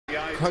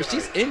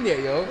she's in there,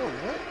 yo.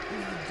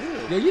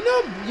 What? Yo, you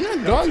know,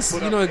 dogs,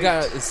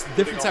 got a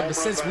different type of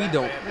sense we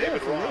don't.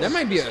 That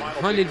might be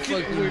 100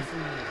 fucking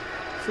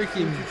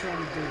freaking.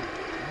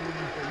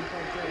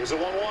 Here's a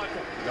 1-1.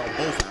 Y'all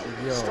both out.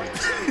 Yo,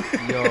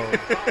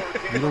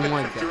 you don't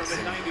want that.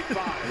 Son.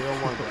 You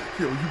don't want that.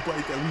 Yo, you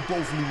bite that, we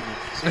both leaving.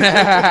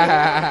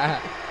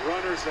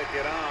 Runners that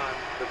get on,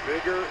 the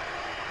bigger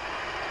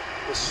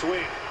the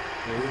swing.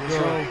 There you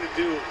Trying go. to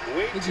do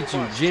way Look too at you,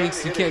 much.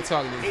 Jinx. Trying You to can't hit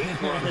talk to me.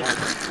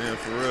 Yeah,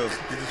 for real.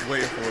 You're just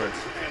waiting for it.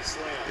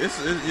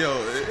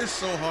 It's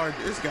so hard.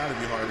 It's got to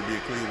be hard to be a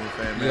Cleveland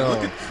fan, man.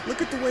 Yo.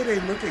 Look at the way they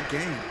look at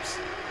games.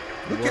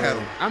 Look at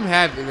them. I'm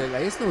happy.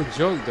 Like, it's no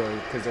joke though,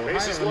 because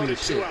Bases Ohio, I mean, loaded,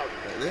 shit. 2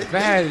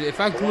 out. If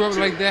I grew up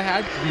like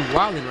that, I'd be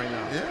wilding right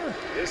now. Yeah.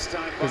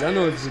 Because I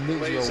know it's the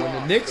Knicks. Yo, when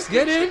the Knicks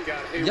get in,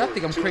 y'all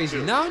think I'm crazy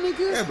now,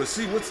 nigga? Yeah, but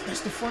see, that's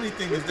the funny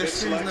thing is their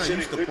city's not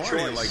used to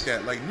partying like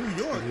that. Like New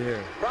York,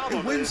 Yeah. they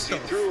win stuff.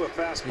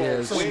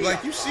 Yeah, So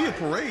like you see a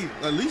parade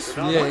at least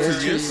Yeah, once a year.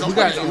 it's just,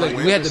 Somebody's gonna win.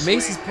 we had the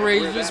Macy's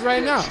parade just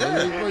right now. Yeah.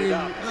 Like, You know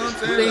what I'm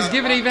saying?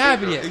 Thanksgiving ain't even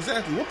happened yet.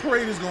 Exactly. What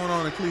parade is going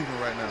on in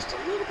Cleveland right now?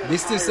 They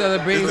still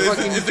celebrating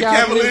fucking Is the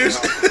Cavaliers.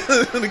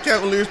 Cavaliers? The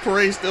Cavaliers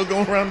parade still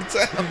going around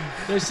the town?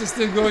 That shit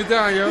still going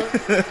down, yo.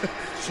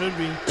 Should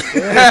be.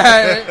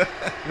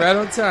 Right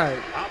on time.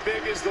 How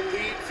big is the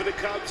lead for the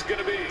Cubs going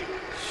to be?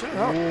 Shut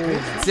up.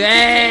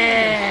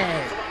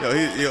 Damn.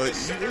 Yo,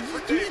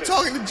 you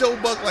talking to Joe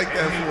Buck like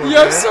that for?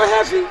 Yo, I'm so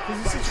happy.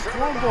 He's such a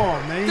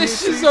cornball, man.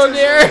 This shit's on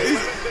there. He's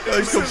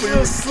Some completely.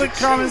 real slick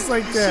comments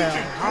like that.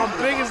 How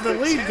big is the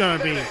lead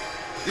gonna be?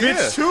 Yeah.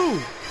 It's 2.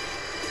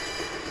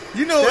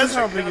 You know, That's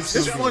how big it's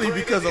it's gonna be.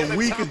 funny because a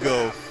week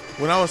ago,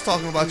 when I was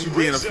talking about you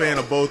being a fan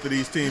of both of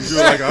these teams, you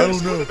were like, I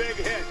don't know.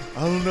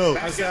 I don't know.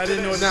 I said I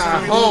didn't know at the Nah,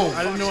 time. home.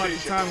 I didn't know at the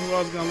time who I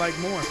was gonna like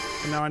more,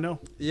 and now I know.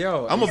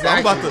 Yo, I'm about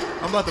to put.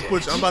 I'm about to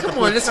Come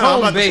put. on, it's no, I'm home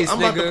about to- base, I'm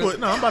about to nigga. put.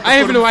 No, I'm about to I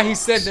didn't put even know him- why he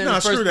said that in Nah,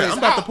 the first screw that. place. I'm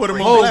about to put him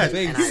Home on blast.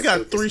 base. He's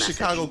got 3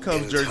 Chicago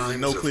Cubs jerseys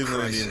and no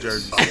Cleveland Indian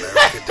jerseys.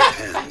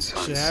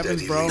 Shit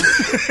happens, bro. I'm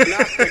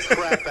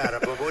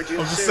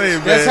just saying,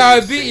 man. That's how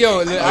it be,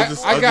 yo. Look, I'm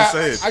just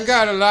saying. I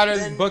got a lot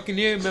of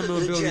Buccaneer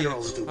memorabilia.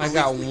 I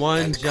got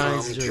one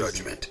Giants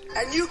jersey.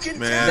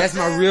 Man, That's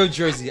my real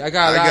jersey. I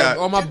got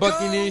all my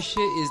Buccaneer shit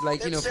is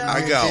like, from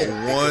I got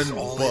there.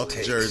 one Buck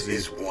jersey,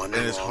 and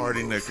it's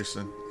Hardy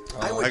Nickerson.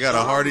 I got a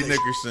Hardy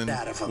Nickerson in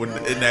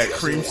that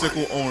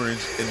creamsicle orange,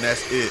 and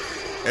that's it.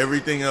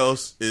 Everything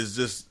else is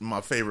just my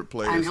favorite I'm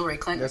players. Hillary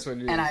Clinton, That's what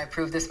it is. and I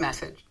approve this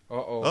message.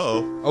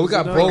 Oh, we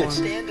got both.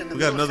 We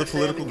got another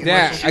political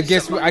Yeah,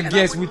 commercial. I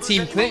guess we're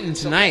Team Clinton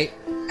tonight.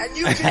 Nah,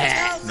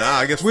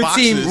 I guess We're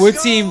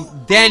Fox team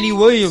Danny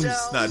Williams.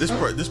 Nah, this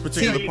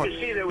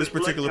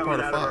particular part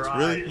of Fox.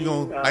 Really? You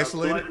gonna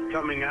isolate it?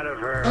 Coming out of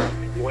her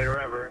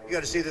wherever. You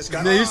got to see this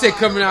guy. Man, you say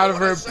coming out of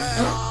her.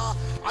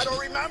 I don't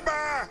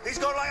remember. He's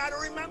going like I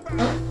don't remember.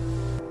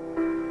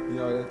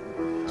 Yo,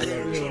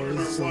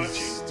 This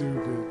is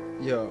stupid.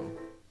 yo.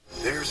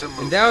 There's a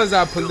And that was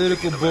our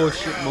political in America.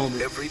 bullshit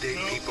moment. Everyday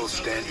people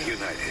stand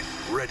united,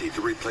 ready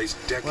to replace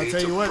decades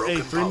tell you of what, broken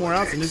hey, 3 more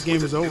outs and this game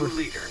politics is with a over.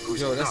 new leader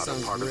who's Yo, that not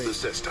sounds a part great. of the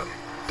system.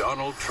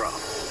 Donald Trump.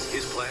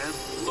 His plan: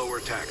 lower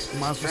taxes.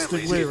 Might as well stick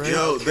families with it, get right?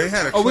 Yo, they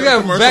had a Oh, we clear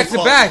got commercial back to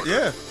for- back.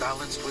 Yeah.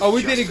 balanced with Oh,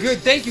 we did it justice, good.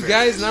 Thank you,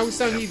 guys. Now we're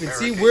starting to even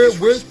see we're Team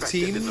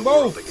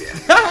both.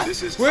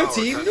 We're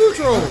Team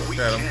neutral.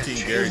 That I'm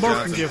Team Gary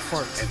Both can Johnson. get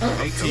farts.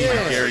 I'm Team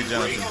Yeah. Gary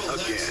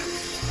Johnson.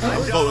 I'm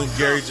voting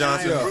Gary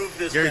Johnson.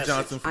 Gary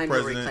Johnson for I'm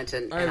Hillary president.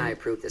 Clinton, and I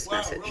approve this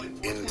message.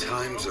 In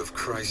times of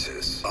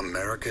crisis,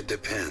 America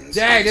depends.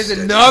 Dang, there's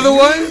another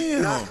one.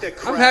 Damn.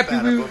 I'm happy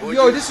we.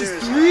 Yo, this is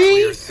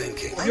 3.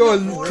 Thinking Yo,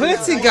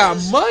 Clinton got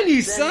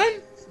money,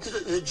 son.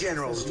 The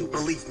generals do,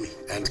 believe me.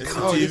 and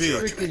Oh, this TV.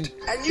 freaking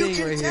And you thing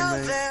can right here, tell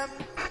man. them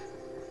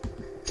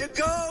to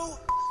go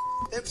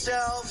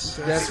themselves.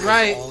 That's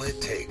right. all it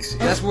takes.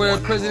 That's is what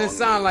one the president long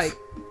sound move. like.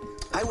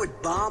 I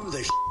would bomb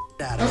the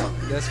out of them.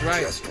 That's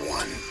right. Just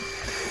one.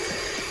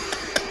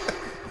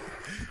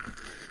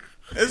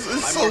 It's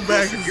so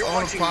bad because it's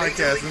on a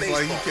podcast. It's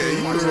like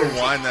you might as well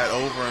wind that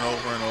over and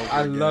over and over.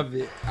 I again. love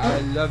it. I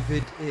love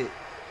it.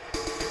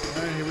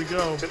 All right, here we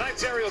go.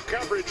 Tonight's aerial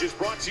coverage is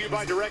brought to you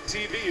by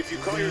DirecTV. If you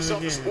call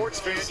yourself a sports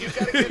fan, you've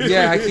got to get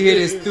Yeah, I can hear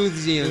the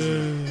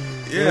enthusiasm.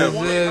 Yeah.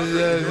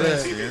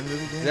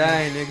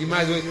 Dang, nigga, you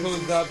might as well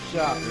close up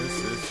shop.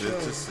 It's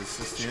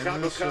just the end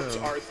Chicago of the Cubs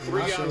show. are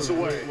 3 outs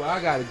away. Well,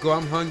 I gotta go.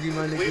 I'm hungry,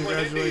 my nigga. Cleveland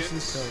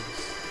Congratulations, Indians.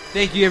 Cubs.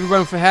 Thank you,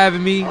 everyone, for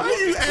having me. Why are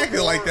you acting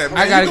like that, man?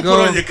 I gotta you can go.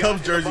 put on your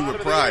Cubs jersey with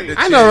pride. That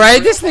I know, shit-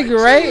 right? This nigga,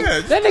 right? Yeah,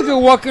 That nigga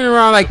walking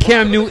around like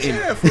Cam Newton.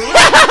 Yeah, for real.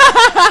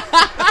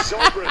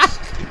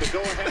 Zobrist, the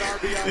go-ahead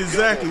RBI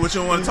Exactly. What,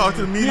 you don't want to talk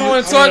to the media? You don't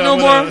want to talk no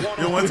more?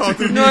 You don't want to talk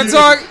to the You media? don't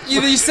want to talk?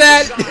 Either you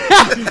sad?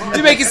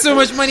 You're making so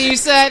much money, you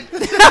sad?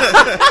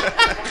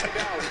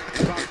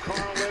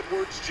 Carl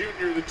Edwards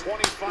Jr., the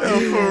 25. Yo,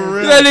 for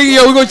real. That nigga,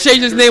 yo, we're gonna change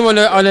his name on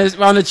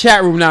the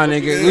chat room now,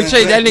 nigga. We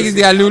change that nigga's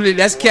got Lulu.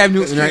 That's Cam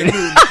Newton right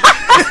now.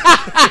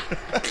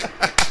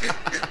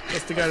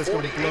 That's the guy that's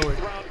going to blow it.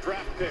 Round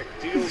draft pick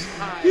deals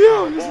high. Yo,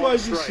 on the ball watch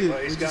strike. this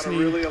shit. He's We got just a need-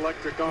 really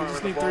electric arm. We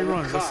just and need the 3 ball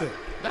runs. That's cut. it.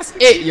 That's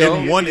it, yo.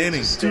 In one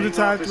inning. 2 to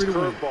tie, 3 to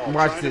win.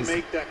 Watch this.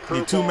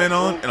 Need 2 men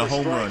on and a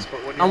home run.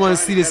 I want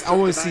to see this. I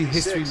want to see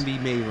history be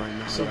made right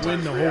now. So yo.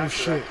 win the whole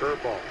shit.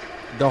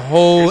 The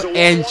whole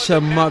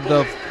encha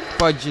mother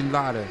fudging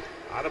lotta.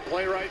 Out of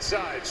play right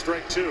side,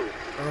 strike 2.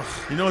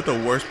 You know what the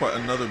worst part,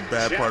 another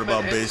bad part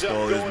about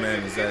baseball is,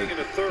 man, is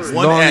that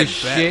Long as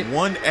shit.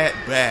 one at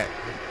bat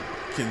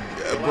can,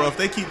 bro. If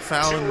they keep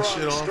fouling the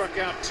shit off,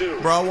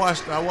 bro.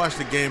 I watched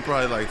the game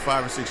probably like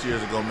 5 or 6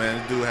 years ago, man.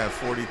 This dude had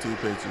 42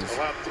 pitches.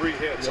 3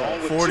 hits, all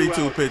with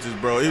 42 pitches,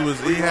 bro.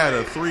 He had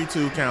a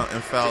 3-2 count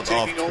and fouled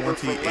off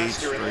 28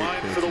 straight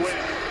pitches.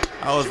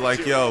 I was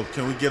like, yo,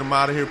 can we get him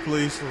out of here,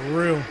 please? For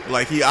real.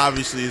 Like, he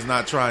obviously is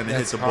not trying to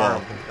That's hit the ball.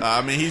 horrible.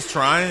 I mean, he's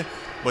trying,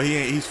 but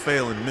he's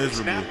failing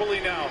miserably.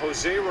 Now,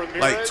 Jose Ramirez,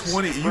 Like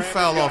 20, you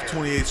foul off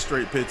 28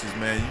 straight pitches,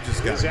 man. You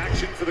just got His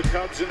action for the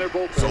Cubs in their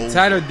bullpen. The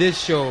title of this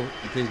show,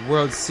 the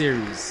World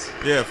Series.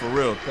 Yeah, for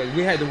real. Like,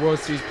 we had the World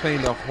Series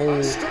playing the whole.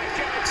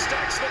 Strikeout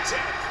starts the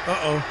 10th.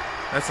 Uh-oh.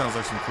 That sounds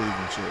like some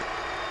Cleveland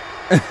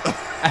shit.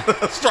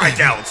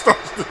 Strikeout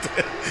starts the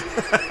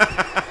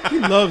 10th. He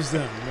loves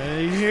them,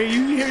 man. You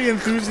hear the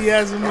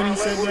enthusiasm when he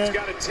said that?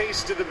 Got a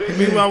taste of the big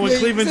Meanwhile, when Yeah,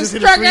 Cleveland he's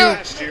just a hit a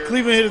strikeout.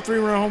 Cleveland hit a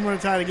 3-run home run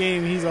to tie the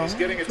game, he's all.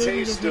 getting a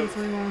Cleveland taste just hit a of-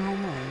 3-run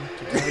home run.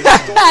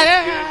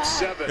 Game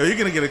 7. Yo, you're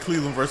gonna get a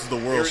Cleveland versus the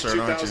world shirt,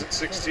 aren't you?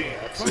 2016.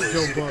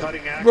 Joe Buck.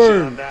 Cutting action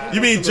Burn. on that.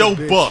 You mean That's a Joe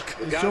little bitch. Buck?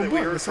 The It's guy Joe that we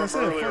Buck. heard That's what I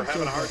from said. earlier Fuck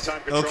having a Joe hard Buck.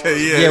 time controlling Okay,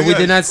 his yeah. Yeah, we you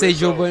did got- not say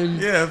Joe Button.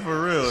 Yeah,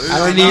 for real. I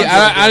don't need.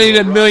 I need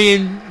a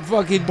million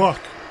fucking Buck.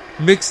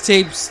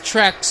 mixtapes,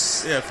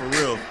 tracks. Yeah, for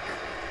real.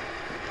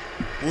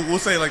 We'll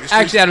say it like the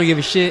Actually, I don't give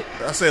a shit.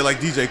 I say it like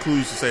DJ Clue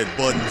used to say it,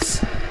 buttons.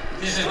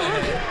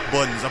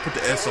 Buttons. I put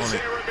the S on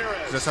it.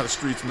 That's how the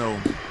streets know.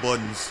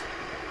 Buttons.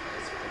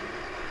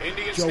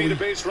 Indians Joey. need a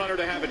base runner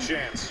to have a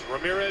chance.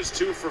 Ramirez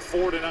 2 for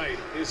 4 tonight.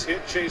 His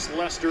hit chased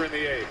Lester in the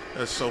 8th.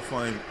 That's so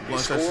funny. He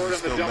Blunt sessions scored is on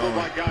still the double going.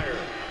 by Geyer.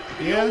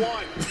 The Yeah.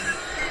 0-1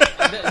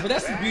 But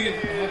that's the beauty.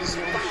 is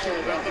fouled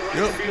on the right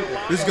Yep. field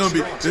line. This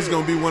is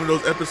gonna be one of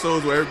those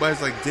episodes where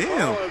everybody's like,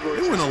 "Damn,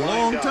 it went a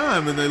long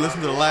time," and they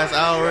listen to the last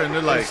hour and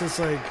they're like, It's just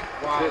like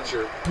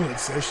Pitcher. Blood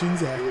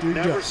Sessions after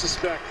Never dark.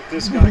 suspect that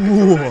this guy can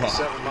throw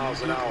 97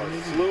 miles an hour.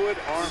 Fluid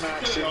arm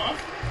action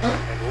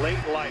and late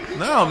light.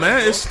 "No,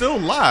 man, it's still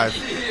live.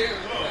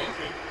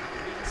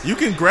 You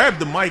can grab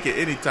the mic at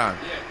any time."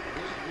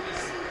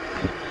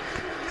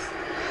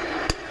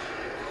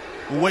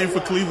 We're waiting for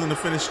Cleveland to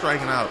finish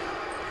striking out.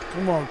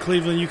 Come on,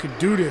 Cleveland, you can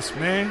do this,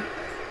 man.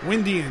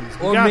 Windians,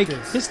 we Or got make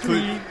this.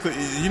 history.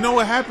 You know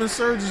what happens,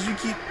 Serge, is you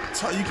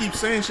keep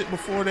saying shit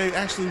before they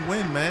actually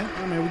win, man.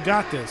 Oh, man, we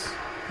got this.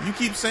 You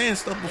keep saying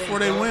stuff before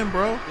they win,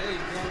 bro.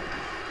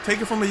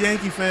 Take it from a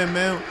Yankee fan,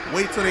 man.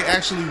 Wait till they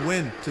actually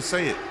win to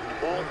say it.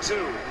 Ball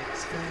 2.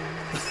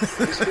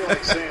 Just feel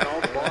like saying all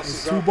the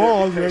bosses 2 out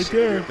balls there. right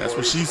there. That's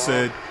what she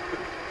said.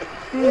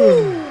 There's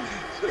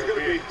going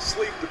to be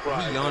sleep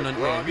deprived. Yawn on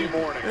groggy air.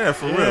 morning. Yeah,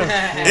 for real.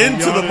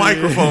 Into the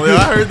microphone. Yeah,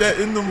 I heard that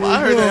in my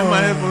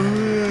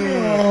headphones.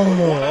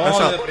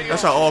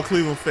 That's how all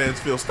Cleveland fans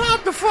feel.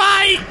 Stop the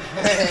fight!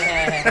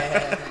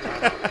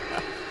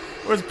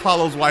 Where's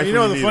Paulo's wife? You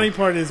know, when the need funny her?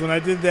 part is when I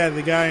did that,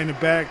 the guy in the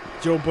back,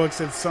 Joe Buck,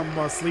 said something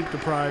about sleep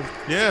deprived.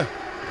 Yeah,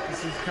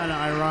 This is kind of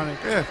ironic.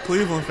 yeah,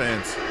 Cleveland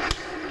fans.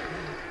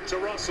 To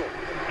Russell.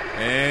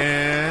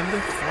 And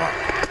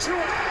 2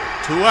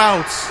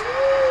 outs. The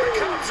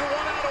Cubs are 1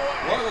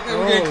 out away.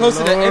 We're getting close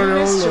to the end of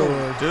this show.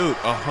 Lord. Dude,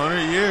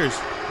 100 years.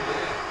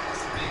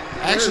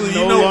 Actually,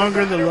 No you know,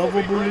 longer the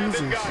lovable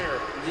losers.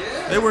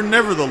 they were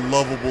never the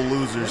lovable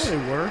losers. Yeah, they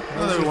were. That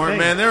No, was they the weren't, thing.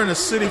 man. They're in a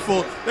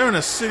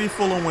city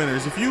full of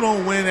winners. If you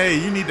don't win, hey,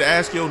 you need to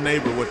ask your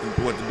neighbor what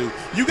to do.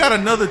 You got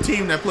another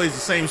team that plays the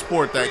same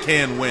sport that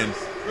can win.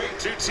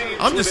 2 teams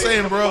I'm just with a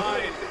saying, bro.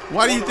 combined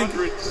Why do you think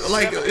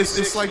like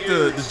it's like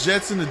the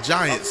Jets and the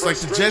Giants? Like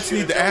the Jets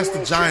need to ask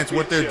the Giants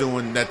what they're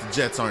doing that the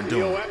Jets aren't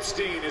doing.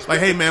 Like,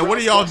 hey man, what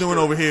are y'all doing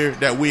over here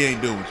that we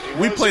ain't doing?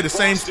 We play the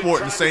same sport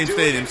in the same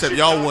stadium, except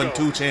y'all won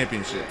 2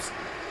 championships.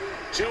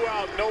 2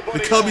 out, nobody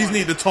The Cubbies on.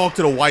 need to talk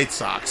to the White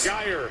Sox,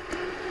 Geyer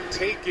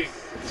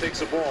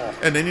takes a ball.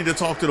 and they need to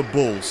talk to the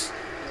Bulls.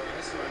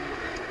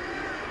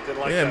 Didn't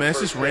like Yeah, that man, it's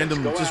first just random,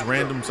 pitch. Go just after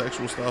random him.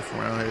 sexual stuff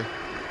around here.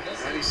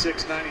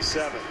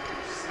 96-97.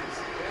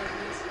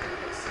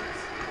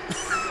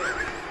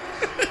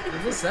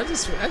 Listen,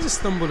 I just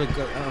stumbled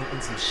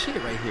on some shit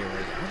right here.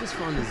 I just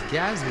found this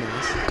gas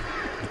mask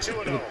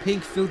 2-0. with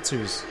pink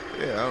filters.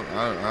 Yeah,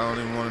 I don't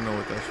even want to know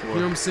what that's for. You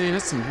know what I'm saying?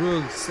 That's some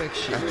real sex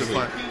shit. I have to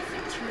Right find- here.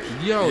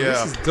 Yo, Yeah.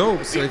 this is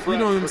dope. So if you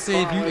know what I'm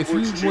saying, if you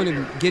want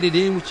to get it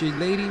in with your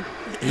lady,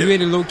 and you're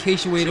in a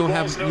location where you don't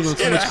have too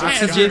much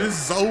oxygen.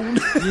 This zone.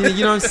 You know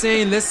what I'm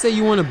saying? Let's say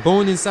you want to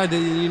bone inside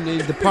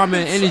the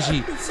Department of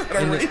Energy.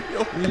 And radio. you know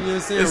what I'm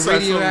saying? Inside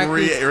some You know what I'm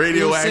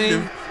radioactive.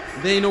 saying?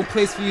 There ain't no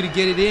place for you to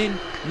get it in.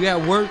 You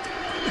at work.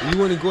 You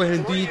want to go ahead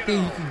and do your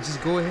thing. You can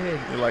just go ahead.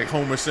 You're like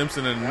Homer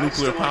Simpson in a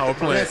nuclear power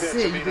plant. That's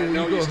it. You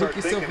go hook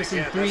yourself with some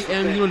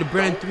 3M. You know the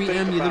brand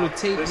 3M, your little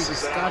tape, your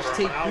Scotch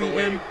tape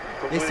 3M.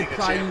 they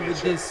supply you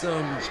with this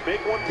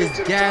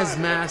gas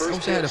mask. I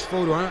wish I had a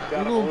photo.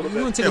 We're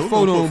gonna take a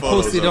photo and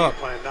post it up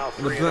on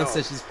the Blunt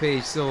Sessions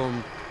page. So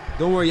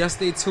don't worry, y'all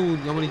stay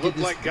tuned. Y'all want to get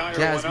this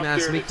gas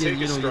mask, make your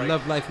your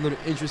love life a little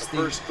interesting.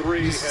 You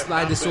just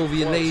slide this over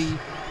your lady.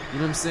 You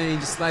know what I'm saying?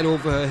 Just slide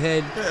over her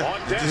head. You know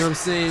what I'm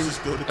saying?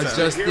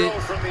 Adjust it.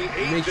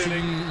 Make sure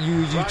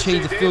you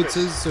change the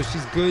filters so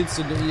she's good.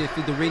 So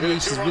if the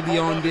radiation's really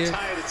on there,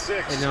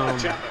 and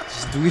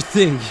just do your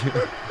thing.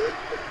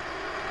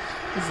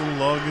 This is the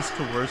longest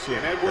commercial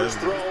ever. This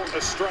is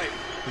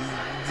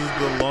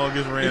the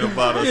longest rant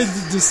about us.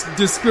 It's the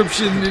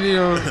description,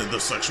 the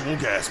sexual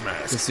gas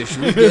mask. The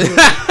sexual gas.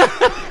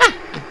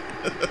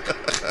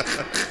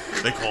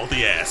 They call it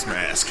the ass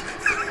mask.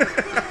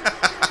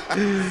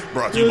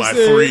 Brought to you by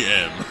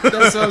 3M.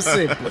 That's what I'm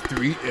saying.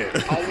 3M.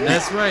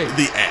 That's right.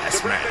 The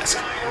ass mask.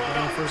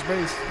 On first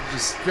base.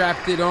 Just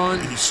strapped it on.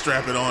 You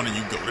strap it on and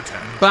you go to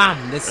town. Bam.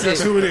 That's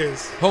That's it. who it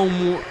is.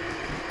 Home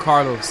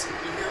Carlos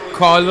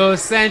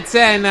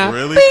Santana.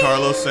 Really?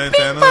 Carlos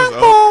Santana?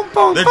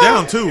 Oh, they're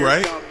down too,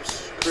 right?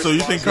 So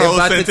you think Carlos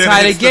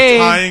Santana is the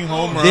tying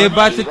home run? They're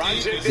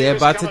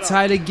about to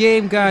tie the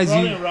game, guys.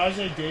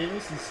 Rajay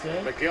Davis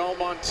instead. Miguel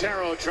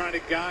Montero trying to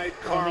guide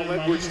Carl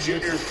Edwards Jr.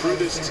 through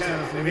this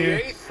 10th in the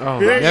 8th. Oh,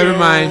 never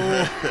mind.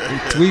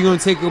 We're gonna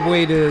take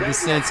away the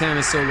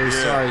Santana solo.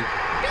 Sorry.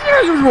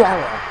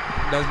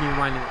 Doesn't even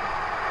wind it.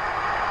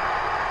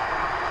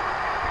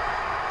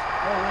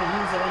 Oh, wait, he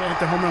was the one that hit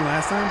the home run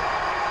last time?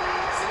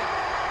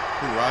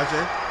 Who,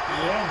 Rajay?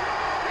 Yeah.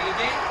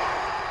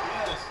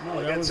 No,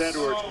 that Against was,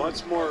 Edwards,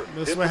 much more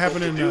that's what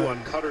happened in do the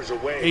on cutters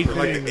away. eighth for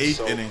Like inning. the 8th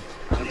so inning.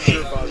 I'm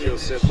sure Fazio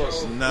said,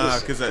 look, Nah,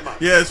 because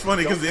it's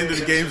funny because the end of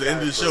the game's the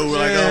end of the show. We're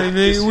like,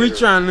 Nigga, we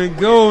trying to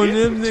go and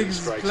them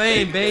niggas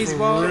playing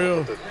baseball. For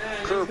real.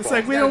 It's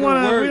like we don't want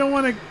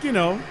to, give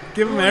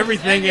them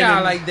everything. Yeah,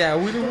 like that.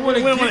 We don't want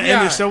to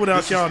end the show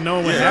without y'all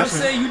knowing what I'm happened.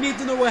 saying you need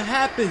to know what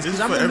happens because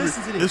I'm gonna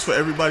listen to this this. for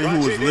everybody who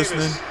is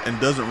listening and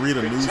doesn't read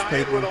a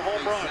newspaper.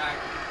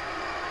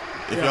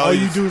 If Yeah, y'all all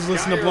you do is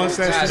listen to Blunt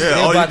Sessions. Yeah, They're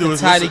all you about do to is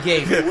tie listen. the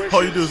game. Yeah,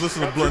 all you do is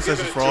listen to Blunt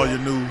Sessions for all your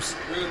news.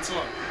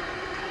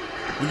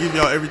 We give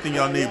y'all everything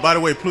y'all need. By the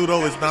way,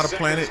 Pluto is not a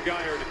planet.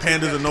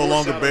 Pandas are no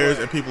longer bears,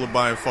 and people are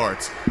buying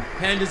farts.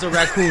 Pandas are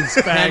raccoons.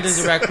 Pandas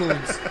are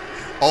raccoons.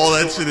 All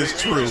that shit is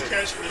true.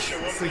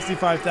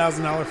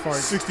 $65,000 fart.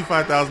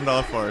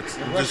 $65,000 farts.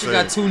 I'm just Russia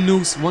got saying. 2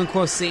 nukes. One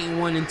called Satan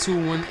 1 and 2.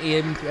 One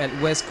aimed at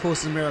West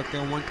Coast America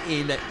and one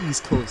aimed at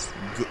East Coast.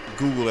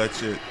 Google that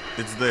shit.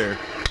 It's there.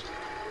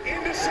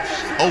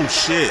 Oh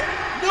shit.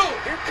 No.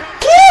 Here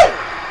comes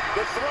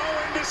the throw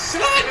into second. It's a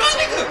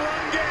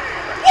one-run game.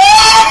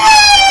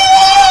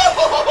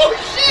 Oh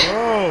shit!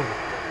 Oh,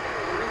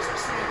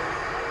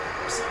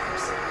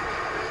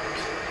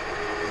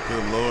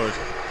 Good lord.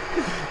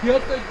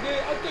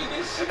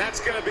 And that's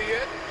going to be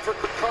it for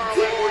Carl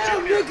Edwards Jr.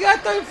 Nigga, I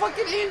thought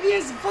fucking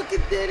Indians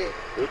fucking did it.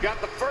 We got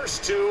the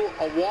first 2,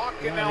 a walk,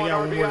 and Yeah, now they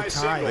got an one more RBI to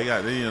tie.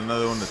 single. They need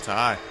another one to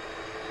tie.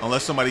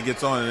 Unless somebody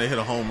gets on and they hit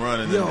a home run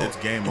and then it's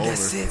game over.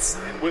 That's it,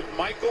 son. With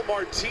Michael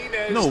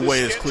Martinez. No the way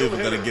is scheduled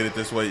Cleveland going to hitter. get it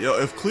this way. Yo,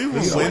 if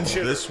Cleveland Yo. wins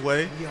this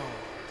way, Yo,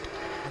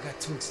 I got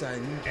too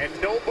excited.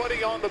 And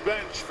nobody on the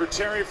bench for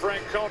Terry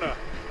Francona.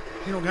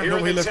 he don't got Here no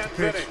in way the left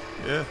to 10th pitch. inning.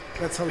 yeah,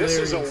 That's This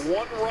hilarious. is a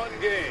one-run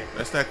game.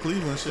 that's that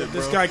Cleveland shit,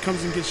 bro. This guy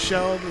comes and gets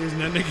shelled. There's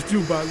nothing they can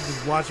do about it.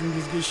 Just watch him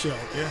just get shelled.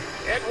 Yeah,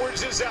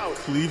 Edwards is out.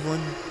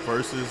 Cleveland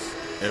versus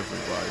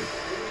everybody.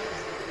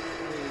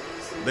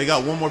 They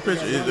got one more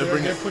pitcher.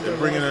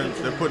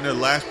 They're putting their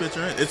last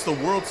pitcher in. It's the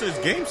World Series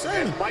Game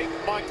 7. And Mike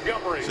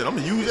Montgomery. Shit, I'm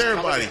gonna use is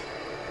everybody. coming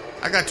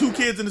I got 2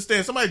 kids in the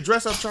stand. Somebody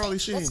dress up Charlie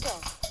Sheen.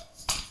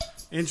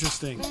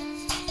 Interesting.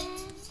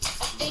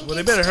 Well,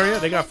 they better hurry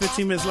up. They got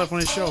 15 minutes left on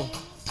the show.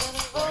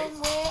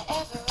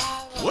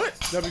 What?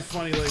 That'd be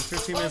funny. Like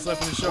 15 minutes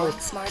left on the show.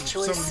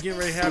 Something's getting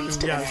ready to happen. We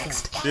got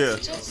it. Yeah,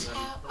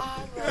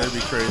 that'd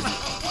be crazy.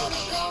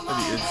 That'd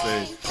be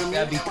insane.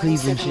 That'd be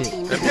Cleveland shit.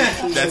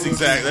 That's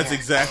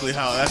exactly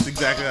how that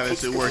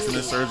shit works. And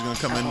this Surge gonna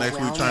come in next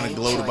week trying to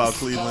gloat about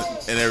Cleveland,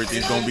 and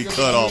everything's gonna be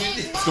cut off.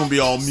 It's gonna be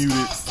all muted.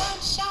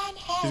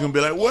 He's gonna be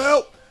like,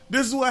 "Well,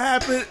 this is what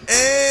happened,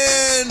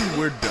 and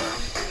we're done."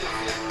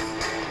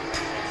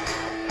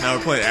 Now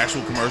we're playing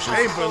actual commercials.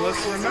 Hey, but let's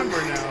remember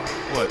now.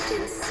 What? They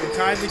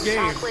tied the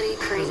game.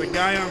 There's a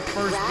guy on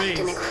first base.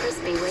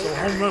 So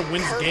home run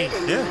wins the game.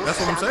 Yeah, that's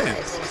what I'm saying.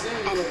 That's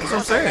what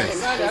I'm saying.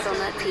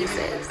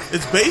 Pieces.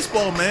 It's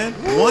baseball, man.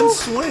 One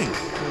swing.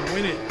 We'll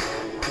win it.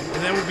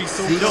 And that would be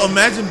so Yo,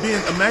 imagine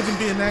being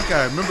that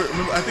guy. Remember?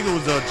 I think it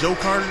was Joe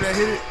Carter that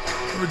hit it.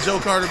 Remember Joe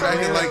Carter back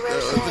in I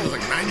think it was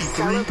like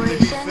 '93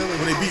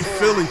 when they beat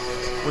Philly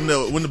when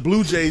the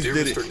Blue Jays Dear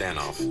did it. Mr.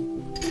 Danoff,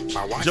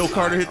 my wife Joe and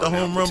Carter I hit the are now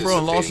home run, bro,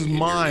 and lost his participating in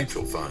your mind.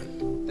 mutual fund.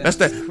 That's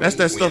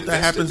that stuff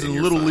that happens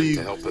in Little League.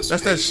 to help us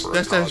That's pay for a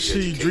that college shit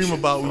you dream education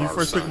about when for you our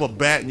first pick up son. a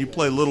bat and you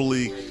play Little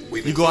League.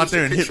 We've You go out enclosed a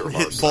there and picture of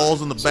our hit son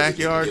balls in the so that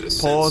you can backyard. get a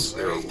sense Pause.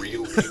 there are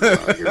real people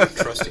out here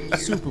trusting you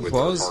Super with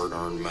pause. their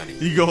hard-earned money.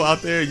 You go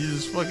out there, you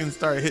just fucking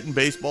start hitting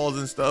baseballs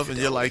and stuff, and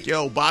you're like,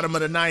 "Yo, bottom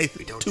of the ninth,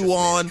 We don't 2 just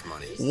on,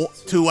 manage money.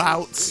 2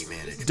 outs, We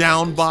manage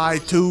down by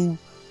 2.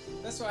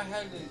 That's why I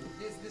had to.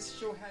 This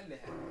show had to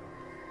happen.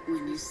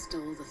 When you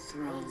stole the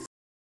throne.